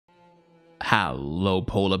Hello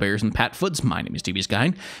Polar Bears and Patfoods, my name is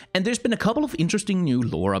TVSky, and there's been a couple of interesting new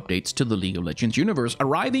lore updates to the League of Legends universe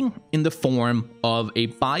arriving in the form of a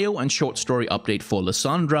bio and short story update for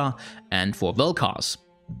Lissandra and for Vel'koz.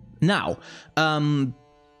 Now,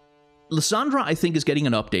 Lissandra I think is getting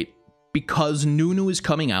an update because Nunu is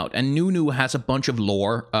coming out, and Nunu has a bunch of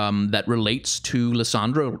lore that relates to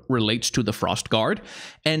Lissandra, relates to the Frost Guard,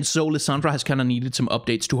 and so Lissandra has kind of needed some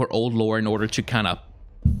updates to her old lore in order to kind of,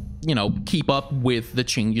 you know, keep up with the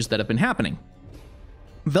changes that have been happening.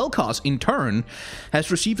 Vel'koz, in turn,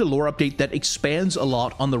 has received a lore update that expands a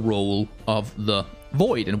lot on the role of the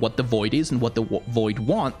Void and what the Void is and what the Void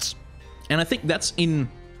wants, and I think that's in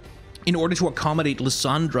order to accommodate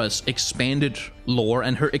Lissandra's expanded lore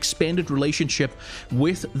and her expanded relationship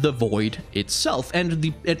with the Void itself. And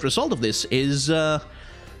the end result of this is a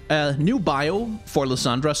new bio for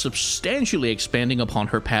Lissandra, substantially expanding upon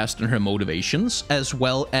her past and her motivations, as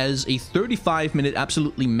well as a 35-minute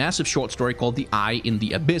absolutely massive short story called The Eye in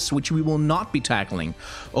the Abyss, which we will not be tackling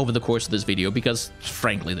over the course of this video because,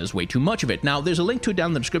 frankly, there's way too much of it. Now, there's a link to it down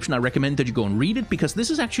in the description. I recommend that you go and read it because this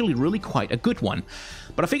is actually really quite a good one.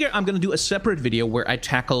 But I figure I'm going to do a separate video where I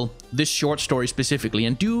tackle this short story specifically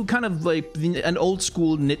and do kind of like an old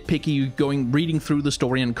school nitpicky reading through the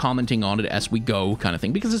story and commenting on it as we go kind of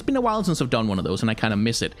thing, because it's been a while since I've done one of those and I kind of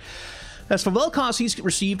miss it. As for Vel'koz, he's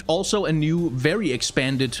received also a new, very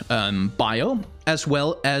expanded bio, as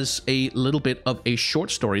well as a little bit of a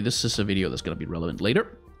short story. This is a video that's going to be relevant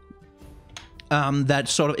later. That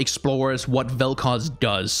sort of explores what Vel'koz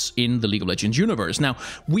does in the League of Legends universe. Now,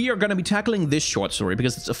 we are going to be tackling this short story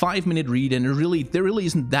because it's a 5-minute read and there really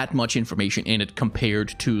isn't that much information in it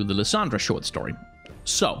compared to the Lissandra short story.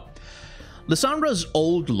 So, Lissandra's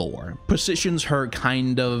old lore positions her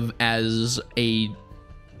kind of as a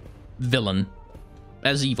villain,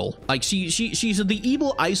 as evil. Like, she's the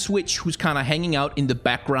evil Ice Witch who's kind of hanging out in the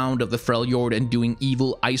background of the Freljord and doing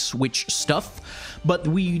evil Ice Witch stuff, but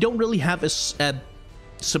we don't really have a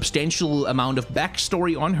substantial amount of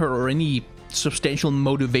backstory on her or any substantial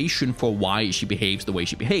motivation for why she behaves the way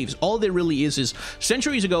she behaves. All there really is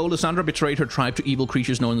centuries ago, Lissandra betrayed her tribe to evil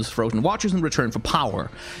creatures known as Frozen Watchers in return for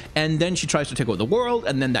power. And then she tries to take over the world,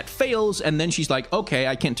 and then that fails, and then she's like, okay,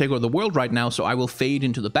 I can't take over the world right now, so I will fade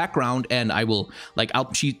into the background, and I will, like,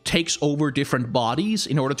 she takes over different bodies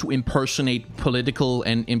in order to impersonate political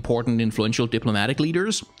and important influential diplomatic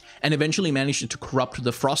leaders, and eventually managed to corrupt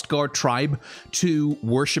the Frostguard tribe to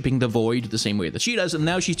worshipping the Void the same way that she does, and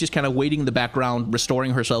now she's just kind of waiting in the background,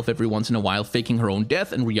 restoring herself every once in a while, faking her own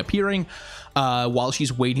death and reappearing, while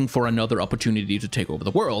she's waiting for another opportunity to take over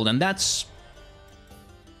the world, and that's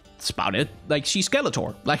about it. Like, she's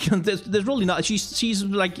Skeletor. Like, there's really not... She's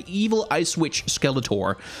like evil Ice Witch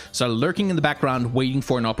Skeletor, so lurking in the background, waiting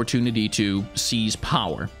for an opportunity to seize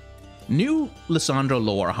power. New Lissandra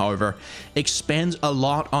lore, however, expands a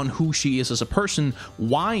lot on who she is as a person,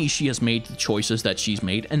 why she has made the choices that she's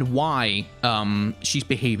made, and why she's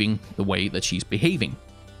behaving the way that she's behaving.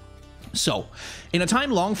 So, in a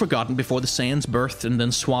time long forgotten before the sands birthed and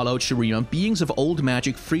then swallowed Shurima, beings of old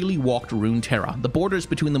magic freely walked Runeterra. The borders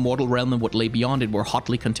between the mortal realm and what lay beyond it were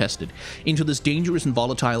hotly contested. Into this dangerous and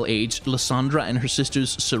volatile age, Lissandra and her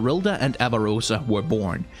sisters Cyrilda and Avarosa were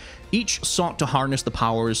born. Each sought to harness the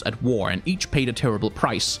powers at war, and each paid a terrible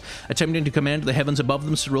price. Attempting to command the heavens above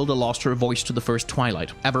them, Cyrilda lost her voice to the first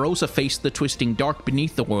twilight. Avarosa faced the twisting dark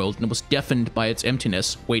beneath the world and was deafened by its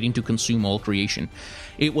emptiness, waiting to consume all creation.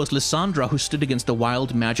 It was Lissandra who stood against the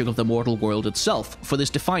wild magic of the mortal world itself. For this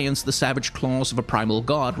defiance, the savage claws of a primal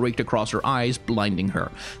god raked across her eyes, blinding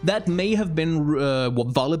her. That may have been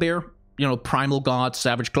Volibear, you know, primal god,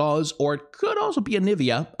 savage claws, or it could also be a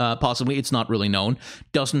Nivea, possibly. It's not really known.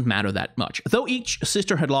 Doesn't matter that much. Though each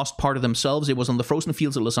sister had lost part of themselves, it was on the frozen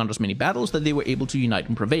fields of Lissandra's many battles that they were able to unite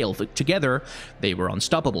and prevail. Together, they were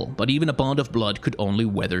unstoppable, but even a bond of blood could only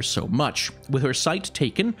weather so much. With her sight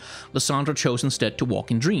taken, Lissandra chose instead to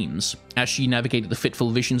walk in dreams. As she navigated the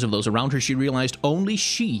fitful visions of those around her, she realized only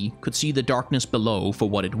she could see the darkness below for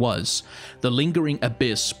what it was. The lingering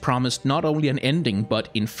abyss promised not only an ending, but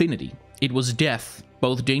infinity. It was death,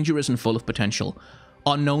 both dangerous and full of potential.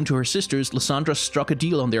 Unknown to her sisters, Lissandra struck a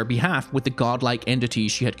deal on their behalf with the godlike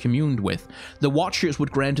entities she had communed with. The Watchers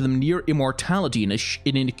would grant them near immortality in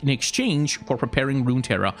exchange for preparing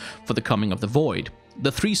Runeterra for the coming of the Void.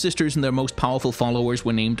 The three sisters and their most powerful followers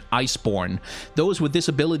were named Iceborn. Those with this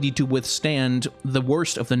ability to withstand the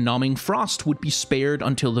worst of the numbing frost would be spared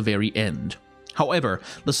until the very end. However,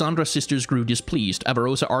 Lissandra's sisters grew displeased.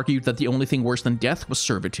 Avarosa argued that the only thing worse than death was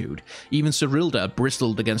servitude. Even Cyrilda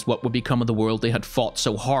bristled against what would become of the world they had fought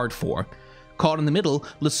so hard for. caught in the middle,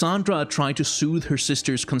 Lissandra tried to soothe her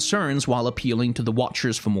sister's concerns while appealing to the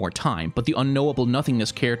Watchers for more time, but the unknowable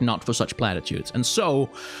nothingness cared not for such platitudes, and so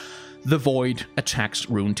the Void attacks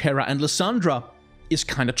Runeterra, and Lissandra is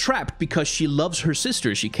kind of trapped because she loves her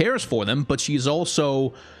sisters, she cares for them, but she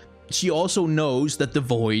also knows that the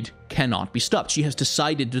Void cannot be stopped. She has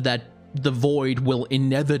decided that the Void will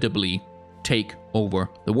inevitably take over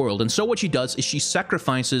the world. And so what she does is she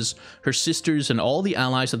sacrifices her sisters and all the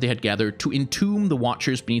allies that they had gathered to entomb the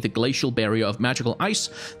Watchers beneath a glacial barrier of magical ice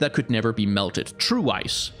that could never be melted. True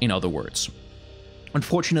ice, in other words.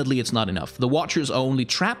 Unfortunately, it's not enough. The Watchers are only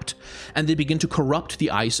trapped, and they begin to corrupt the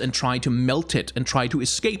ice and try to melt it, and try to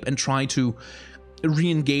escape, and try to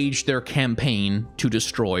re-engage their campaign to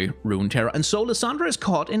destroy Runeterra. And so Lissandra is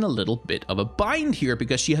caught in a little bit of a bind here,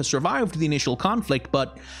 because she has survived the initial conflict,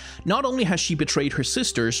 but not only has she betrayed her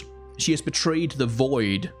sisters, she has betrayed the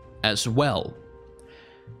Void as well.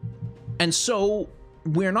 And so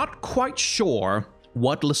we're not quite sure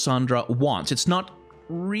what Lissandra wants. It's not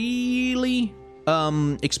really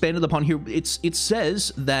expanded upon here. It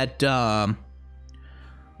says that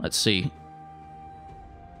let's see.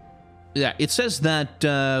 Yeah, it says that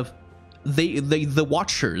the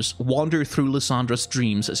Watchers wander through Lissandra's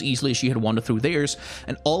dreams as easily as she had wandered through theirs,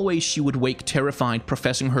 and always she would wake terrified,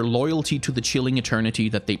 professing her loyalty to the chilling eternity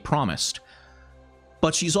that they promised.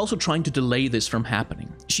 But she's also trying to delay this from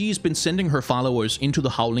happening. She's been sending her followers into the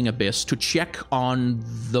Howling Abyss to check on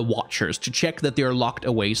the Watchers, to check that they are locked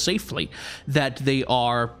away safely, that they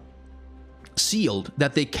are sealed,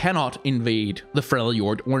 that they cannot invade the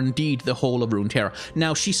Freljord or indeed the whole of Runeterra.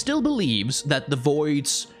 Now, she still believes that the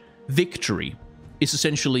Void's victory is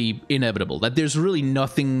essentially inevitable, that there's really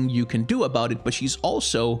nothing you can do about it, but she's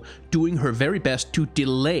also doing her very best to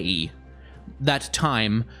delay that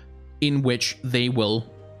time in which they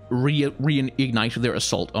will reignite their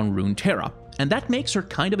assault on Runeterra. And that makes her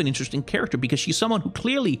kind of an interesting character, because she's someone who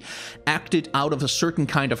clearly acted out of a certain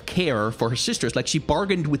kind of care for her sisters. Like, she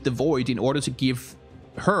bargained with the Void in order to give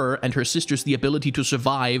her and her sisters the ability to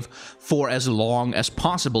survive for as long as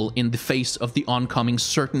possible in the face of the oncoming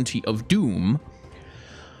certainty of doom.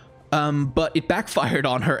 But it backfired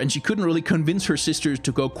on her, and she couldn't really convince her sisters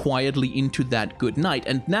to go quietly into that good night.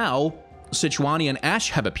 And now Sejuani and Ash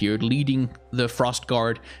have appeared, leading the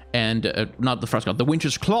Frostguard and, not the Frostguard, the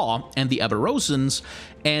Winter's Claw and the Aberrosans,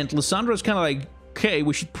 and Lissandra's kind of like, okay,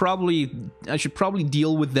 I should probably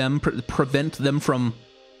deal with them, prevent them from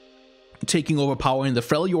taking over power in the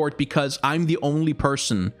Freljord, because I'm the only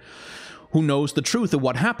person who knows the truth of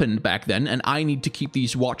what happened back then, and I need to keep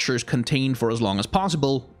these Watchers contained for as long as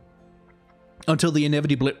possible until they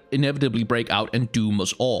inevitably break out and doom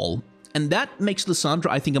us all. And that makes Lissandra,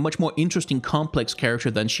 I think, a much more interesting, complex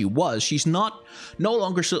character than she was. She's no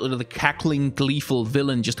longer sort of the cackling, gleeful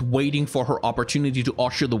villain just waiting for her opportunity to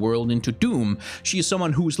usher the world into doom. She is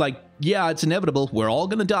someone who's like, yeah, it's inevitable, we're all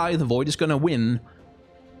gonna die, the Void is gonna win,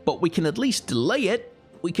 but we can at least delay it.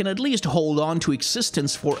 We can at least hold on to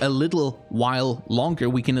existence for a little while longer.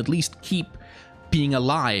 We can at least keep being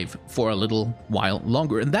alive for a little while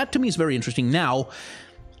longer. And that, to me, is very interesting. Now,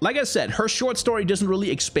 like I said, her short story doesn't really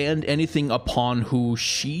expand anything upon who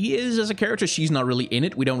she is as a character. She's not really in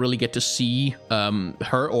it. We don't really get to see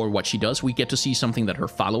her or what she does. We get to see something that her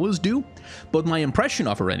followers do. But my impression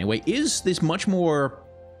of her, anyway, is this much more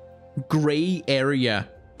gray area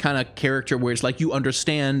kind of character where it's like you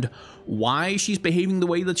understand why she's behaving the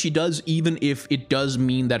way that she does, even if it does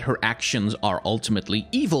mean that her actions are ultimately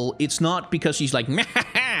evil. It's not because she's like,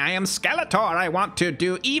 I am Skeletor, I want to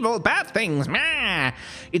do evil, bad things.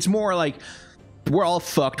 It's more like, we're all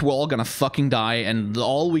fucked, we're all gonna fucking die, and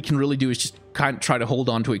all we can really do is just kind of try to hold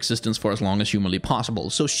on to existence for as long as humanly possible.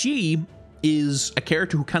 So she is a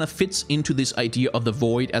character who kind of fits into this idea of the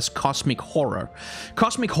Void as cosmic horror.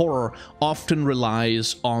 Cosmic horror often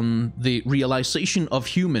relies on the realization of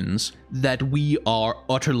humans that we are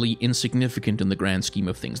utterly insignificant in the grand scheme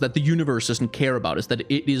of things, that the universe doesn't care about us, that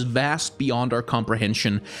it is vast beyond our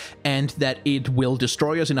comprehension, and that it will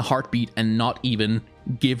destroy us in a heartbeat and not even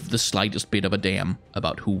give the slightest bit of a damn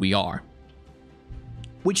about who we are.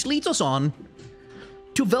 Which leads us on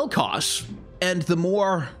to Vel'koz, and the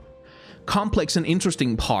more complex and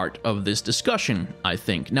interesting part of this discussion, I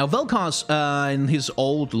think. Now, Vel'koz, in his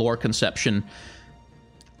old lore conception,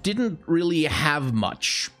 didn't really have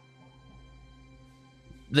much.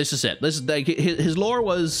 This is it. This is like his lore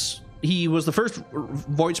was, he was the first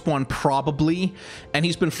Voidspawn probably, and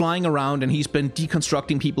he's been flying around and he's been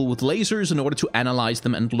deconstructing people with lasers in order to analyze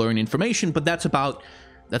them and learn information. But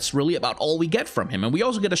that's really about all we get from him. And we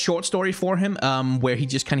also get a short story for him, where he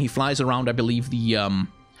just he flies around, I believe,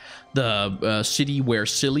 the city where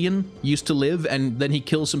Cillian used to live, and then he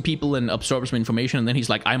kills some people and absorbs some information, and then he's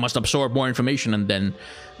like, I must absorb more information, and then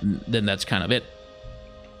that's kind of it.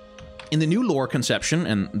 In the new lore conception,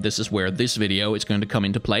 and this is where this video is going to come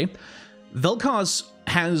into play, Vel'koz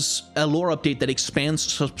has a lore update that expands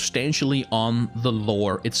substantially on the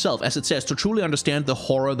lore itself. As it says, to truly understand the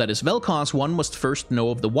horror that is Vel'koz, one must first know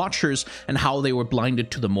of the Watchers and how they were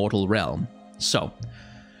blinded to the mortal realm. So,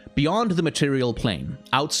 beyond the material plane,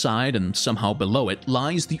 outside and somehow below it,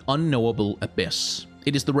 lies the unknowable abyss.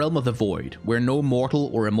 It is the realm of the void, where no mortal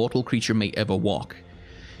or immortal creature may ever walk.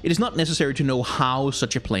 It is not necessary to know how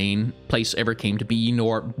such a place ever came to be,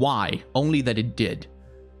 nor why, only that it did.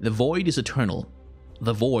 The void is eternal.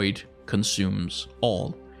 The void consumes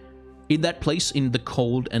all. In that place, in the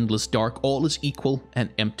cold, endless dark, all is equal and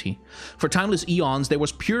empty. For timeless eons, there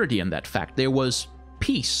was purity in that fact. There was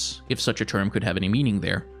peace, if such a term could have any meaning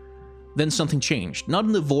there. Then something changed, not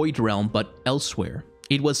in the void realm, but elsewhere.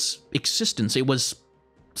 It was existence, it was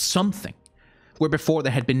something, where before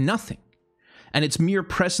there had been nothing. And its mere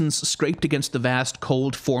presence scraped against the vast,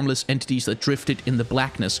 cold, formless entities that drifted in the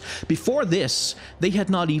blackness. Before this, they had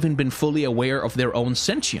not even been fully aware of their own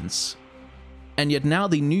sentience. And yet now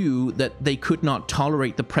they knew that they could not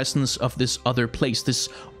tolerate the presence of this other place, this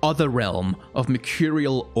other realm of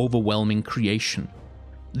mercurial, overwhelming creation.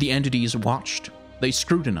 The entities watched, they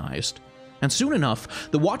scrutinized, and soon enough,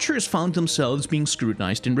 the Watchers found themselves being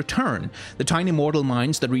scrutinized in return. The tiny mortal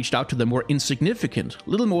minds that reached out to them were insignificant,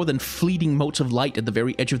 little more than fleeting motes of light at the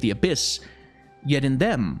very edge of the abyss. Yet in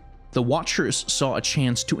them, the Watchers saw a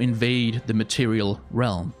chance to invade the material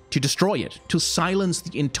realm, to destroy it, to silence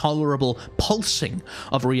the intolerable pulsing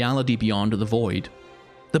of reality beyond the void.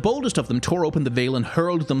 The boldest of them tore open the veil and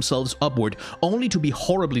hurled themselves upward, only to be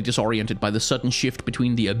horribly disoriented by the sudden shift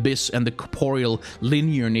between the abyss and the corporeal,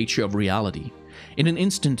 linear nature of reality. In an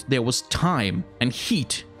instant, there was time, and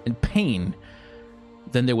heat, and pain.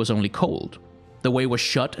 Then there was only cold. The way was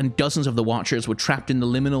shut, and dozens of the Watchers were trapped in the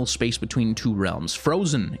liminal space between two realms,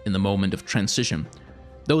 frozen in the moment of transition.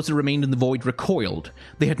 Those that remained in the void recoiled.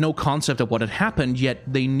 They had no concept of what had happened, yet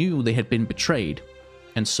they knew they had been betrayed.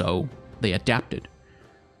 And so, they adapted.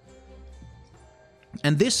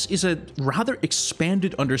 And this is a rather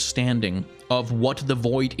expanded understanding of what the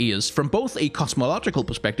void is, from both a cosmological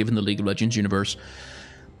perspective in the League of Legends universe,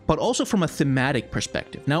 but also from a thematic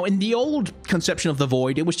perspective. Now, in the old conception of the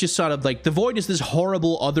void, it was just sort of like, the void is this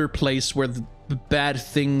horrible other place where the bad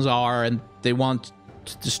things are, and they want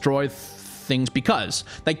to destroy things because,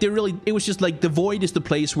 like, it was just like, the void is the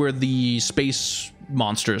place where the space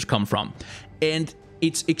monsters come from. And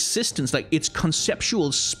its existence, like, its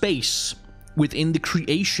conceptual space within the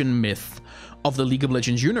creation myth of the League of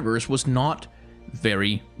Legends universe was not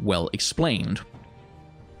very well explained.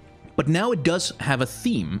 But now it does have a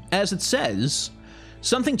theme. As it says,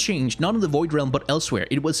 something changed, not in the void realm, but elsewhere.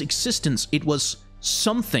 It was existence. It was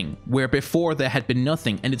something where before there had been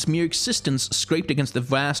nothing, and its mere existence scraped against the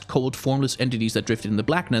vast, cold, formless entities that drifted in the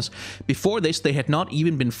blackness. Before this, they had not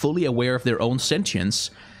even been fully aware of their own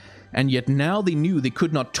sentience, and yet now they knew they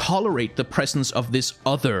could not tolerate the presence of this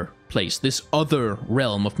other place, this other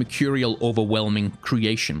realm of mercurial, overwhelming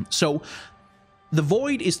creation. So, the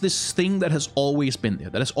void is this thing that has always been there,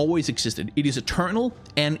 that has always existed. It is eternal,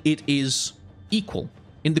 and it is equal.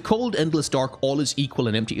 In the cold, endless dark, all is equal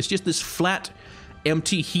and empty. It's just this flat,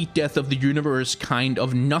 empty heat death of the universe kind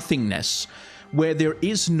of nothingness, where there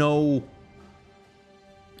is no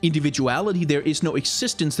individuality, there is no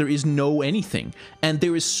existence, there is no anything. And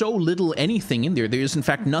there is so little anything in there. There is, in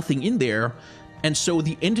fact, nothing in there. And so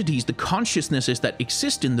the entities, the consciousnesses that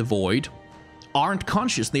exist in the void aren't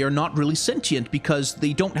conscious. They are not really sentient because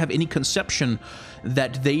they don't have any conception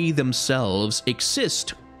that they themselves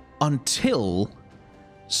exist until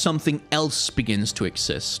something else begins to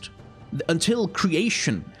exist. Until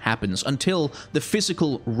creation happens, until the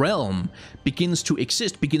physical realm begins to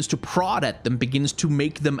exist, begins to prod at them, begins to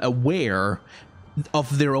make them aware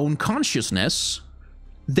of their own consciousness,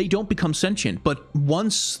 they don't become sentient. But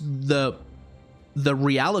once the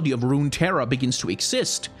reality of Runeterra begins to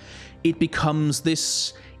exist, it becomes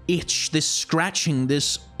this itch, this scratching,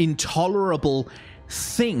 this intolerable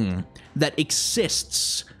thing that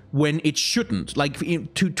exists when it shouldn't. Like,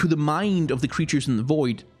 to the mind of the creatures in the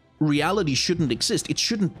void, reality shouldn't exist. It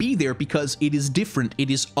shouldn't be there because it is different. It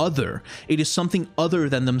is other. It is something other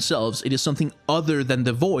than themselves. It is something other than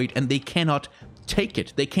the void, and they cannot take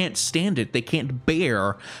it. They can't stand it. They can't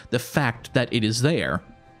bear the fact that it is there.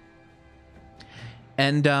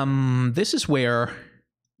 And this is where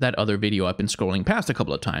that other video I've been scrolling past a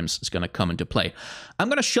couple of times is going to come into play. I'm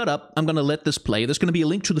going to shut up. I'm going to let this play. There's going to be a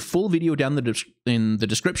link to the full video down in the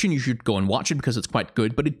description. You should go and watch it because it's quite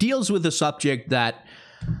good. But it deals with a subject that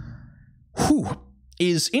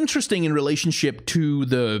is interesting in relationship to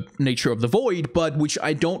the nature of the void, but which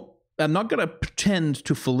I'm not going to pretend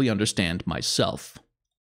to fully understand myself.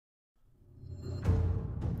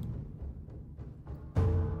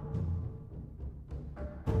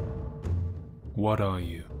 What are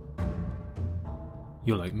you?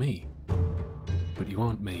 You're like me, but you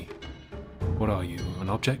aren't me. What are you, an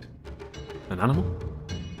object? An animal?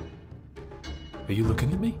 Are you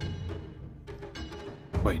looking at me?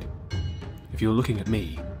 Wait, if you're looking at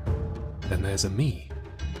me, then there's a me.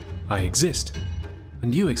 I exist,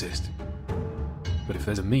 and you exist. But if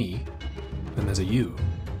there's a me, then there's a you.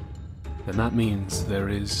 Then that means there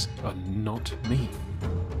is a not me.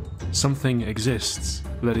 Something exists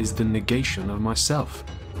that is the negation of myself.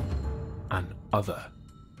 An other.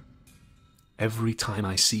 Every time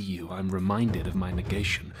I see you, I'm reminded of my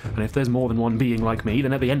negation. And if there's more than one being like me,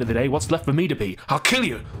 then at the end of the day, what's left for me to be? I'll kill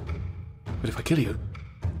you! But if I kill you,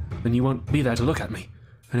 then you won't be there to look at me.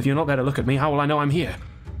 And if you're not there to look at me, how will I know I'm here?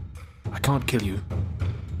 I can't kill you,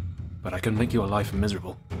 but I can make your life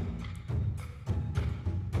miserable.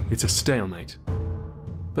 It's a stalemate.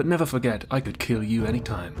 But never forget, I could kill you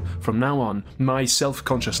anytime. From now on, my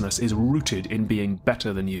self-consciousness is rooted in being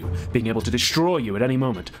better than you, being able to destroy you at any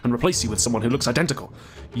moment and replace you with someone who looks identical.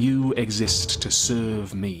 You exist to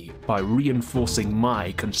serve me by reinforcing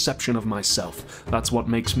my conception of myself. That's what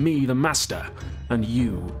makes me the master, and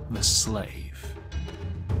you the slave.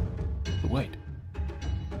 But wait,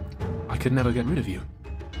 I could never get rid of you.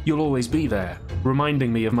 You'll always be there,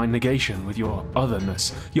 reminding me of my negation with your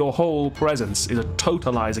otherness. Your whole presence is a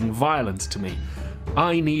totalizing violence to me.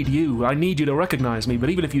 I need you. I need you to recognize me, but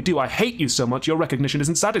even if you do, I hate you so much your recognition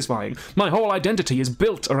isn't satisfying. My whole identity is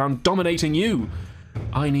built around dominating you.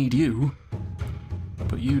 I need you,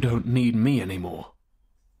 but you don't need me anymore.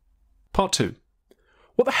 Part 2.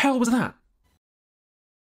 What the hell was that?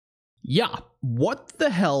 Yeah, what the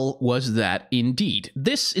hell was that indeed?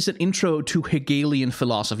 This is an intro to Hegelian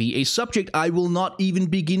philosophy, a subject I will not even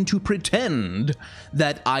begin to pretend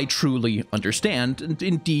that I truly understand, and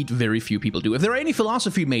indeed very few people do. If there are any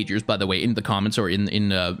philosophy majors, by the way, in the comments or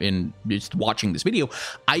in just watching this video,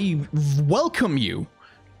 I welcome you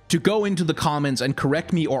to go into the comments and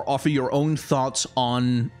correct me or offer your own thoughts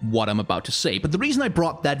on what I'm about to say. But the reason I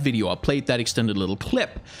brought that video up, played that extended little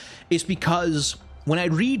clip, is because when I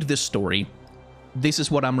read this story, this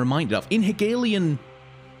is what I'm reminded of. In the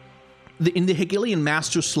Hegelian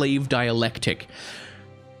master-slave dialectic,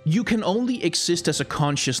 you can only exist as a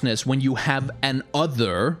consciousness when you have an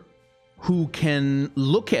other who can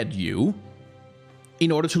look at you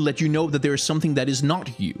in order to let you know that there is something that is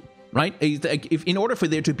not you, right? If in order for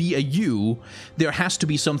there to be a you, there has to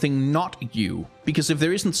be something not you. Because if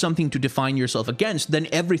there isn't something to define yourself against, then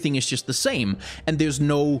everything is just the same, and there's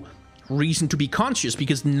no reason to be conscious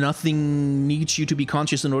because nothing needs you to be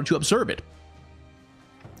conscious in order to observe it.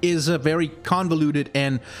 Is a very convoluted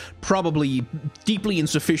and probably deeply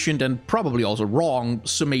insufficient and probably also wrong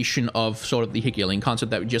summation of sort of the Hegelian concept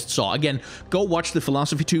that we just saw. Again, go watch the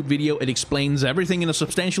Philosophy Tube video. It explains everything in a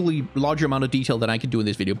substantially larger amount of detail than I could do in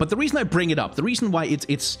this video. But the reason I bring it up, the reason why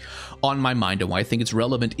it's on my mind and why I think it's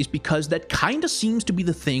relevant is because that kind of seems to be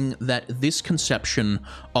the thing that this conception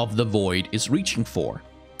of the void is reaching for.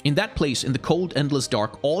 In that place, in the cold, endless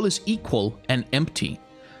dark, all is equal and empty.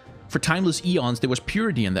 For timeless eons, there was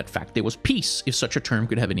purity in that fact. There was peace, if such a term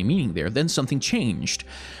could have any meaning there. Then something changed.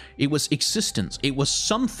 It was existence. It was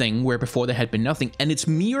something where before there had been nothing, and its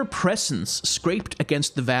mere presence scraped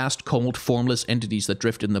against the vast, cold, formless entities that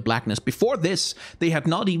drifted in the blackness. Before this, they had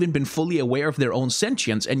not even been fully aware of their own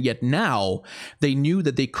sentience, and yet now they knew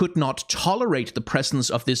that they could not tolerate the presence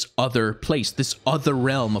of this other place, this other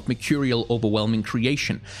realm of mercurial, overwhelming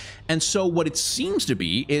creation. And so what it seems to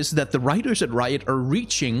be is that the writers at Riot are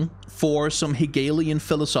reaching for some Hegelian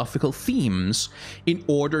philosophical themes in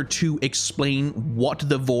order to explain what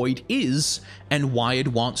the void is and why it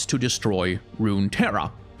wants to destroy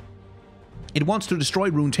Runeterra. It wants to destroy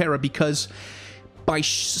Runeterra because by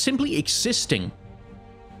simply existing,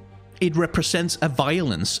 it represents a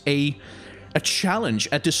violence, a challenge,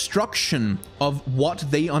 a destruction of what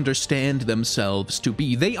they understand themselves to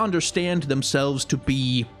be. They understand themselves to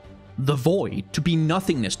be the void, to be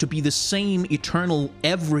nothingness, to be the same eternal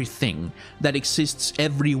everything that exists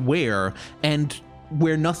everywhere and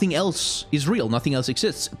where nothing else is real, nothing else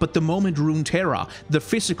exists. But the moment Runeterra, the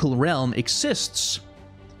physical realm, exists,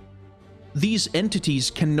 these entities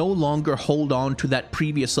can no longer hold on to that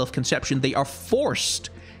previous self-conception. They are forced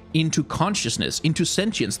into consciousness, into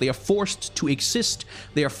sentience. They are forced to exist.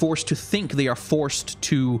 They are forced to think. They are forced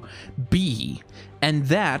to be. And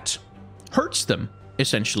that hurts them,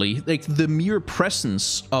 essentially. Like, the mere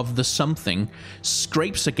presence of the something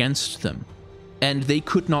scrapes against them. And they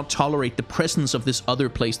could not tolerate the presence of this other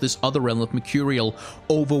place, this other realm of mercurial,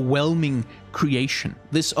 overwhelming creation.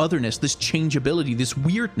 This otherness, this changeability, this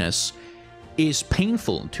weirdness is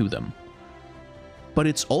painful to them. But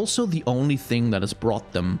it's also the only thing that has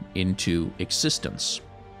brought them into existence.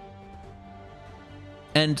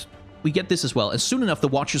 And we get this as well. As soon enough, the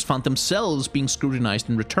Watchers found themselves being scrutinized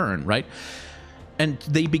in return, right? And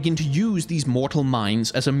they begin to use these mortal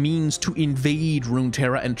minds as a means to invade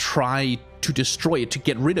Runeterra and try to destroy it, to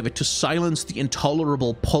get rid of it, to silence the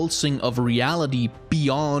intolerable pulsing of reality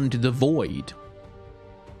beyond the void.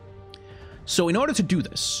 So in order to do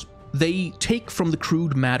this, they take from the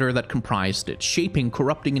crude matter that comprised it, shaping,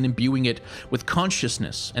 corrupting, and imbuing it with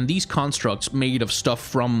consciousness. And these constructs, made of stuff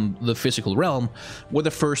from the physical realm, were the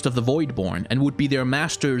first of the Voidborn, and would be their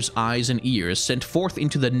master's eyes and ears, sent forth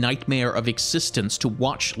into the nightmare of existence to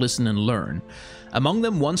watch, listen, and learn. Among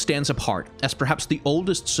them, one stands apart, as perhaps the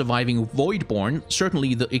oldest surviving Voidborn,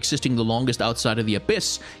 certainly existing the longest outside of the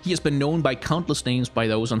Abyss. He has been known by countless names by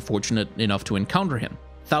those unfortunate enough to encounter him.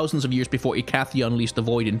 Thousands of years before Ikathia unleashed the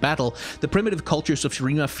Void in battle, the primitive cultures of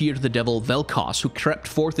Shurima feared the devil Vel'koz, who crept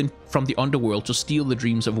forth from the underworld to steal the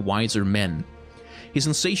dreams of wiser men. His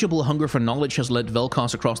insatiable hunger for knowledge has led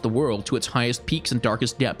Vel'koz across the world to its highest peaks and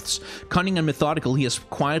darkest depths. Cunning and methodical, he has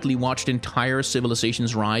quietly watched entire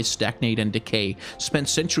civilizations rise, stagnate, and decay, spent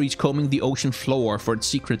centuries combing the ocean floor for its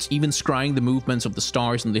secrets, even scrying the movements of the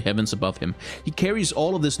stars in the heavens above him. He carries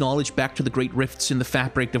all of this knowledge back to the great rifts in the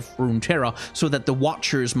fabric of Runeterra, so that the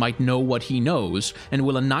Watchers might know what he knows, and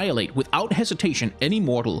will annihilate without hesitation any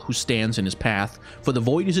mortal who stands in his path, for the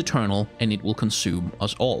Void is eternal, and it will consume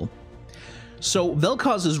us all. So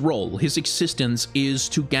Vel'koz's role, his existence, is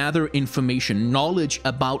to gather information, knowledge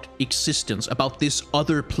about existence, about this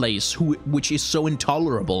other place which is so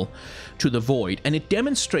intolerable to the Void. And it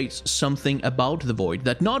demonstrates something about the Void,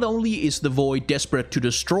 that not only is the Void desperate to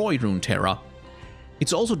destroy Runeterra,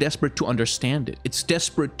 it's also desperate to understand it. It's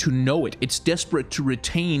desperate to know it. It's desperate to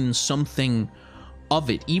retain something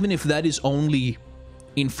of it, even if that is only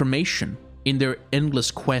information in their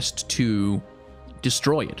endless quest to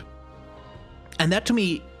destroy it. And that, to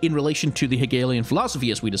me, in relation to the Hegelian philosophy,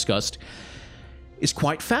 as we discussed, is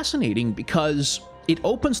quite fascinating, because it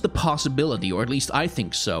opens the possibility, or at least I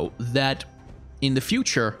think so, that in the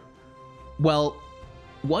future, well,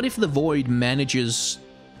 what if the Void manages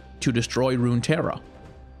to destroy Runeterra?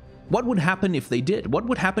 What would happen if they did? What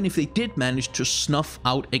would happen if they did manage to snuff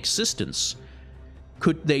out existence?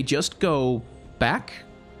 Could they just go back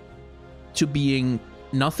to being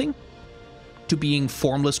nothing? To being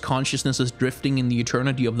formless consciousnesses drifting in the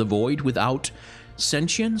eternity of the Void, without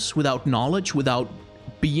sentience, without knowledge, without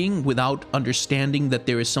being, without understanding that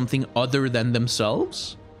there is something other than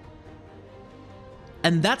themselves?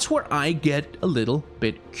 And that's where I get a little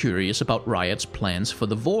bit curious about Riot's plans for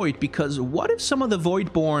the Void, because what if some of the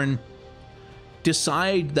Voidborn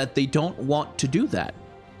decide that they don't want to do that?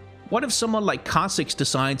 What if someone like Kha'Zix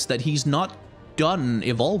decides that he's not done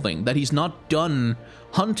evolving, that he's not done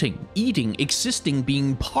hunting, eating, existing,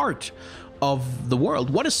 being part of the world?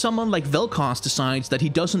 What if someone like Vel'koz decides that he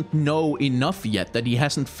doesn't know enough yet, that he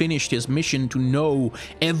hasn't finished his mission to know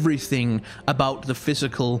everything about the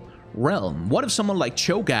physical realm? What if someone like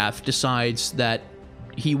Cho'Gath decides that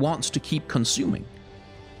he wants to keep consuming?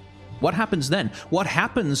 What happens then? What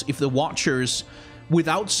happens if the Watchers,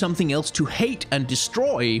 without something else to hate and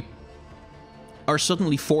destroy, are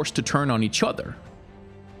suddenly forced to turn on each other?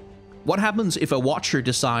 What happens if a Watcher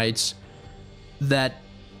decides that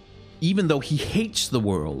even though he hates the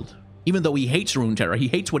world, even though he hates Runeterra, he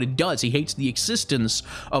hates what it does, he hates the existence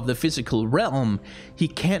of the physical realm, he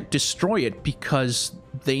can't destroy it because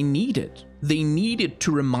they need it. They need it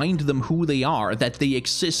to remind them who they are, that they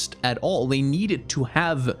exist at all. They need it to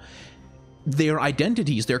have their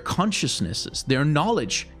identities, their consciousnesses, their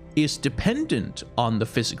knowledge is dependent on the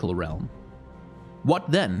physical realm.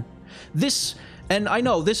 What then? This, and I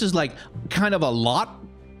know this is like kind of a lot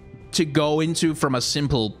to go into from a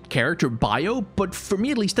simple character bio, but for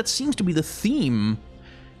me at least, that seems to be the theme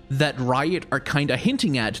that Riot are kind of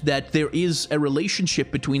hinting at, that there is a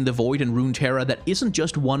relationship between the Void and Runeterra that isn't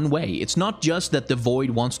just one way. It's not just that the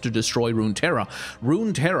Void wants to destroy Runeterra.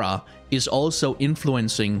 Runeterra is also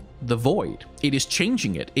influencing the Void. It is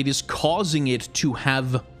changing it. It is causing it to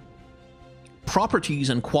have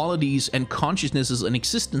properties and qualities and consciousnesses and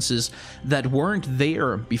existences that weren't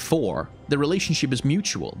there before. The relationship is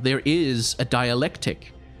mutual. There is a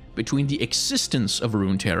dialectic between the existence of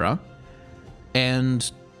Runeterra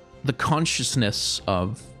and the consciousness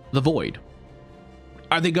of the void.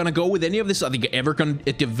 Are they going to go with any of this? Are they ever going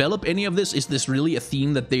to develop any of this? Is this really a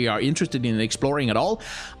theme that they are interested in exploring at all?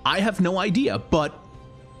 I have no idea, but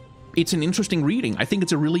it's an interesting reading. I think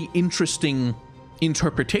it's a really interesting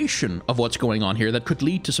interpretation of what's going on here that could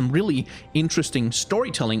lead to some really interesting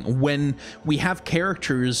storytelling when we have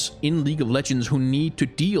characters in League of Legends who need to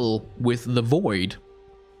deal with the void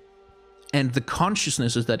and the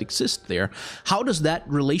consciousnesses that exist there. How does that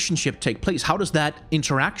relationship take place? How does that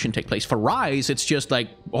interaction take place? For Rise, it's just like,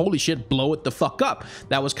 holy shit, blow it the fuck up.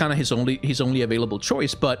 That was kind of his only available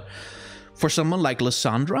choice. But for someone like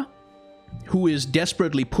Lissandra, who is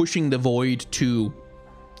desperately pushing the void to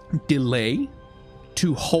delay,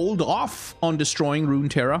 to hold off on destroying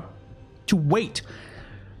Runeterra, to wait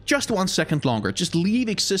just 1 second longer, just leave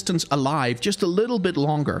existence alive just a little bit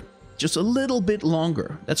longer. Just a little bit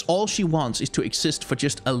longer. That's all she wants, is to exist for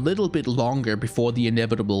just a little bit longer before the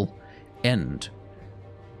inevitable end.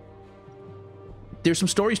 There's some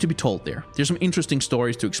stories to be told there. There's some interesting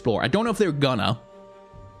stories to explore. I don't know if they're gonna,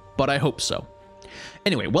 but I hope so.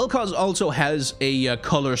 Anyway, Vel'koz also has a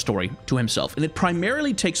color story to himself, and it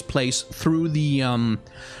primarily takes place through the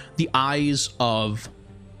eyes of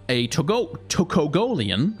a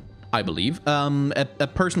Tokogolian, I believe, a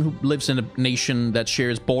person who lives in a nation that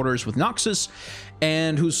shares borders with Noxus,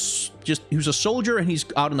 and who's a soldier, and he's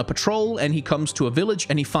out on a patrol, and he comes to a village,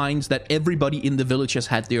 and he finds that everybody in the village has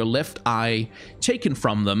had their left eye taken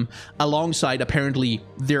from them, alongside apparently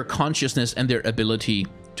their consciousness and their ability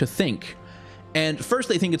to think. And first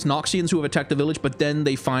they think it's Noxians who have attacked the village, but then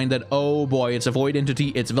they find that, oh boy, it's a void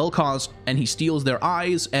entity, it's Vel'koz, and he steals their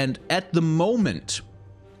eyes, and at the moment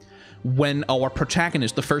when our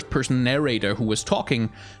protagonist, the first-person narrator who was talking,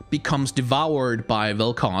 becomes devoured by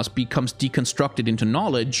Vel'koz, becomes deconstructed into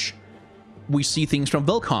knowledge, we see things from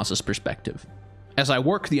Vel'koz's perspective. As I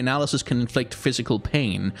work, the analysis can inflict physical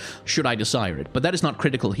pain, should I desire it, but that is not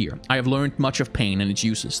critical here. I have learned much of pain and its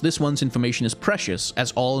uses. This one's information is precious,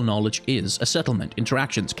 as all knowledge is. A settlement,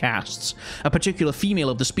 interactions, castes, a particular female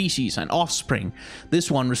of the species, and offspring.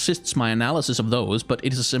 This one resists my analysis of those, but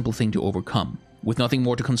it is a simple thing to overcome. With nothing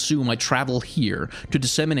more to consume, I travel here to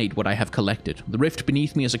disseminate what I have collected. The rift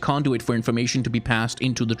beneath me is a conduit for information to be passed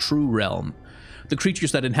into the true realm. The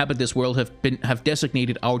creatures that inhabit this world have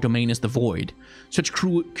designated our domain as the void. Such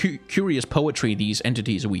curious poetry these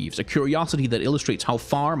entities weaves, a curiosity that illustrates how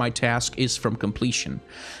far my task is from completion.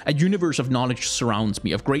 A universe of knowledge surrounds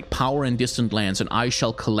me, of great power in distant lands, and I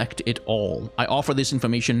shall collect it all. I offer this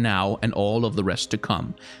information now, and all of the rest to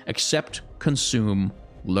come. Accept, consume,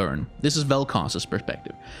 learn. This is Vel'koz's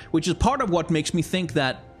perspective, which is part of what makes me think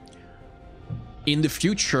that in the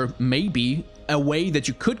future, maybe a way that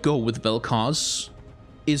you could go with Vel'koz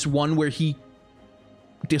is one where he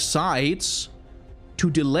decides to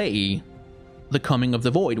delay the coming of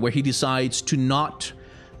the void, where he decides to not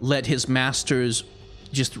let his masters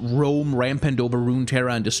just roam rampant over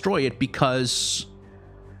Runeterra and destroy it, because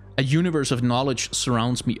a universe of knowledge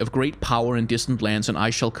surrounds me, of great power in distant lands, and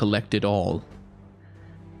I shall collect it all.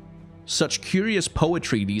 Such curious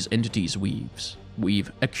poetry these entities weave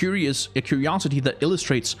a curiosity that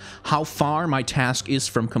illustrates how far my task is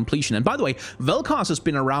from completion. And by the way, Vel'koz has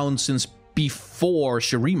been around since before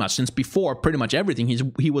Shurima, since before pretty much everything.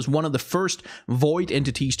 He was one of the first void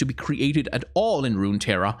entities to be created at all in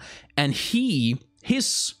Runeterra, and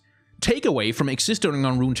his takeaway from existing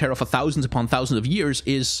on Runeterra for thousands upon thousands of years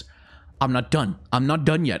is, I'm not done. I'm not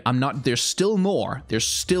done yet. There's still more. There's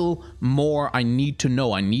still more I need to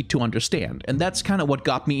know. I need to understand. And that's kind of what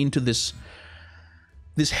got me into this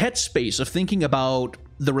headspace of thinking about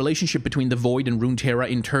the relationship between the void and Runeterra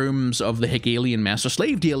in terms of the Hegelian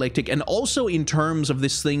master-slave dialectic, and also in terms of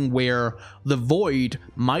this thing where the void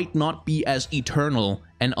might not be as eternal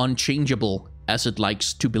and unchangeable as it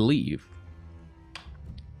likes to believe.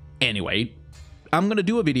 Anyway, I'm going to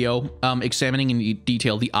do a video examining in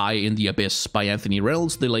detail The Eye in the Abyss by Anthony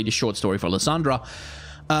Reynolds, the latest short story for Lissandra.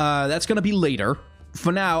 That's going to be later.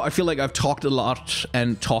 For now, I feel like I've talked a lot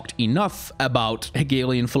and talked enough about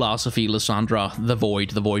Hegelian philosophy, Lissandra, the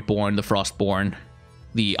Void, the Voidborn, the Frostborn,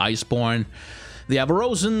 the Iceborn, the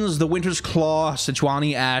Avarosans, the Winter's Claw,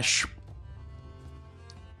 Sejuani Ash,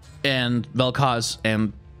 and Vel'koz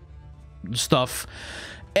and stuff.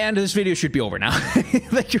 And this video should be over now.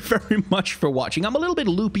 Thank you very much for watching. I'm a little bit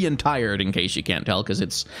loopy and tired, in case you can't tell, because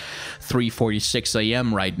it's 3:46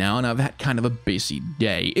 a.m. right now, and I've had kind of a busy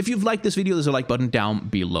day. If you've liked this video, there's a like button down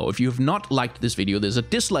below. If you have not liked this video, there's a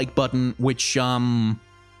dislike button, which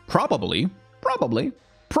probably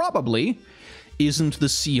isn't the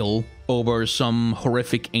seal over some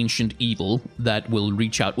horrific ancient evil that will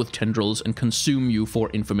reach out with tendrils and consume you for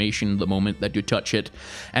information the moment that you touch it,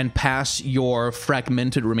 and pass your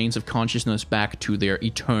fragmented remains of consciousness back to their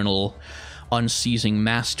eternal, unceasing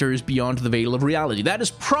masters beyond the veil of reality. That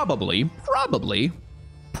is probably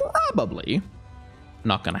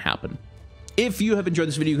not gonna happen. If you have enjoyed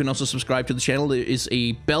this video, you can also subscribe to the channel. There is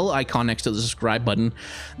a bell icon next to the subscribe button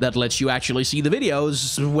that lets you actually see the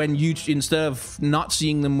videos when you, instead of not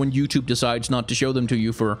seeing them when YouTube decides not to show them to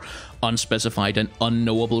you for unspecified and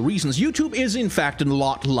unknowable reasons. YouTube is in fact a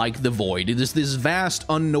lot like the void. It is this vast,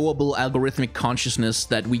 unknowable algorithmic consciousness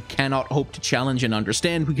that we cannot hope to challenge and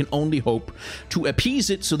understand. We can only hope to appease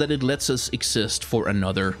it so that it lets us exist for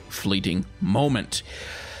another fleeting moment.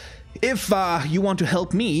 If you want to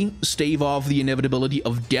help me stave off the inevitability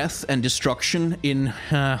of death and destruction in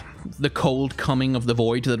the cold coming of the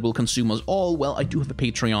void that will consume us all, well, I do have a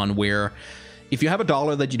Patreon where if you have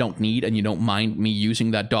 $1 that you don't need and you don't mind me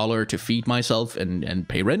using that $1 to feed myself and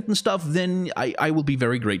pay rent and stuff, then I will be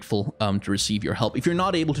very grateful to receive your help. If you're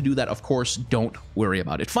not able to do that, of course, don't worry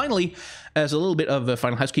about it. Finally, as a little bit of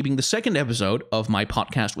final housekeeping, the second episode of my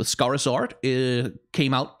podcast with Scarizard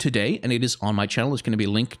came out today, and it is on my channel. There's going to be a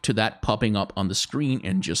link to that popping up on the screen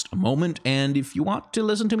in just a moment. And if you want to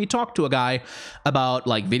listen to me talk to a guy about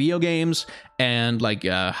like video games and like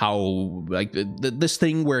how like this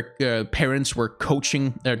thing where parents were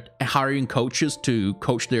hiring coaches to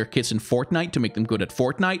coach their kids in Fortnite to make them good at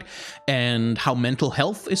Fortnite, and how mental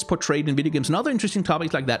health is portrayed in video games and other interesting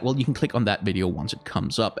topics like that, well, you can click on that video once it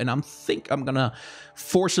comes up. And I'm gonna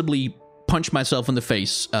forcibly punch myself in the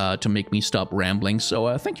face to make me stop rambling.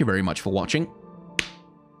 So thank you very much for watching.